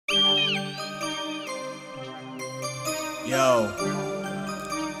Yo,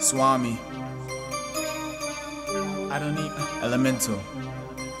 Swami. I don't need Elemental.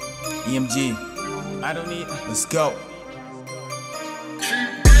 EMG. I don't need. Let's go.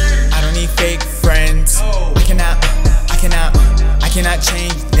 I don't need fake friends. I cannot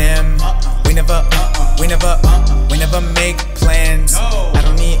change them. We never make plans. I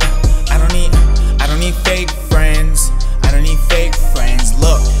don't need fake friends. I don't need fake friends.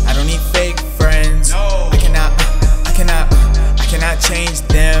 Look, I don't need fake friends. I cannot change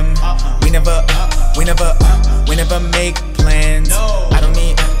them. We never make plans. I don't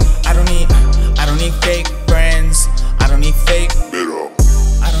need fake friends. I don't need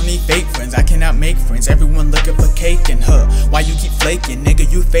fake friends. I cannot make friends. Everyone looking for cake and her. Why you keep flaking, nigga?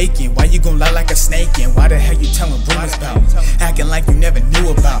 You faking. Why you gon' lie like a snake? And why the hell you telling rumors about me? Acting like you never knew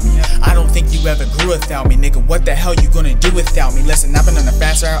about me. I don't think you ever grew without me, nigga. What the hell you gonna do without me? Listen, I've been on the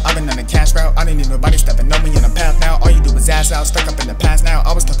fast route, I've been on the cash route. I don't need nobody stepping on me on the path now. All you do is ass out, stuck up in the past now.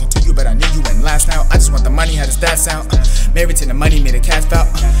 I was talking to you, but I knew you wouldn't last now. I just want the money, how does that sound? Married to the money, made a cash bout.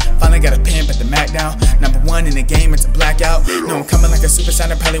 Finally got a pimp at the Mac down. #1 in the game, it's a blackout. No, I'm coming like a super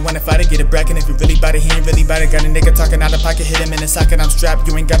signer, probably wanna fight to get a bracket. If you really bout it, he ain't really bout it. Got a nigga talking out of pocket, hit him in the socket. I'm strapped,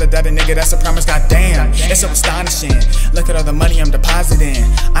 you ain't gotta doubt it, nigga. That's a promise, goddamn. It's so astonishing. Look at all the money I'm depositing.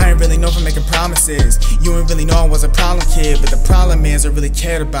 I ain't really known for making promises. You ain't really know I was a problem kid, but the problem is I really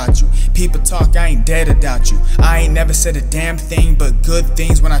cared about you. People talk, I ain't dead about you. I ain't never said a damn thing but good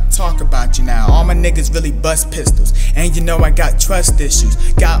things when I talk about you now. All my niggas really bust pistols, and you know I got trust issues.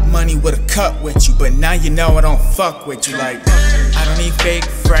 Got money with a cut with you, but now you know I don't fuck with you. Like, I don't need fake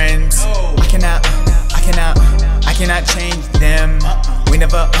friends. I cannot change them. We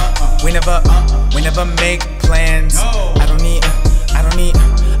never make plans. I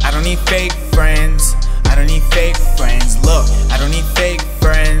don't need fake friends. I don't need fake friends. Look, I don't need fake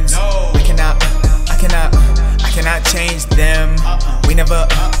friends. I cannot change them. We never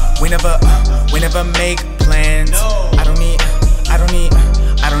make plans.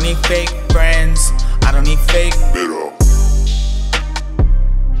 I don't need fake friends. I don't need fake.